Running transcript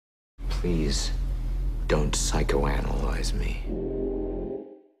Please, don't psychoanalyze me.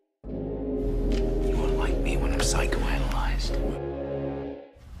 You won't like me when I'm psychoanalyzed.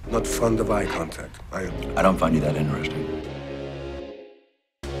 Not fond of eye contact, I don't find you that interesting.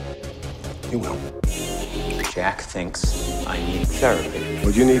 You will. Jack thinks I need therapy.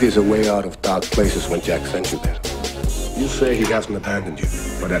 What you need is a way out of dark places when Jack sent you there. You say he hasn't abandoned you,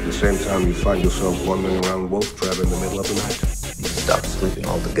 but at the same time you find yourself wandering around Wolf Trap in the middle of the night. You stop sleeping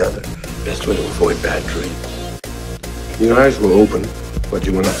altogether. Best way to avoid bad dreams. Your eyes were open, but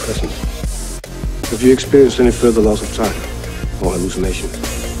you were not present. Have you experienced any further loss of time or hallucinations?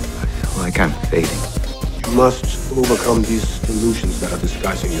 I feel like I'm fading. You must overcome these illusions that are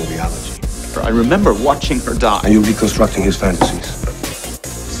disguising your reality. I remember watching her die. Are you reconstructing his fantasies?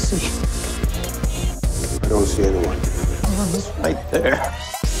 See, I don't see anyone. he's right there.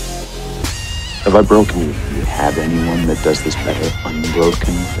 Have I broken you? Do you have anyone that does this better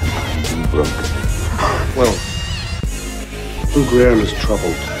unbroken than I am broken? Well, Lou Graham is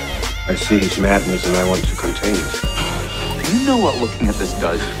troubled. I see his madness and I want to contain it. Do you know what looking at this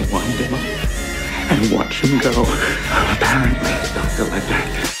does to wind him up and watch him go? Apparently, Dr. Lecter,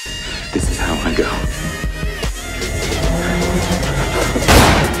 this is how I go.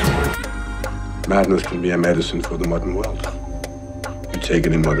 Madness can be a medicine for the modern world. You take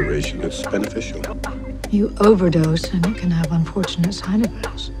it in moderation, it's beneficial. You overdose and it can have unfortunate side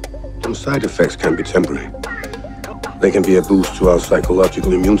effects. Some side effects can be temporary. They can be a boost to our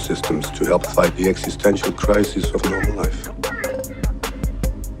psychological immune systems to help fight the existential crisis of normal life.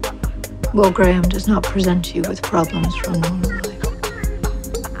 Will Graham does not present you with problems from normal life.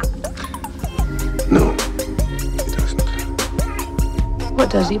 No, he doesn't. What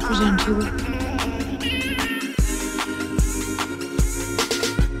does he present you with?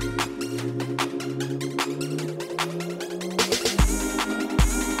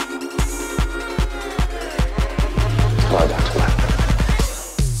 Hello, Doctor.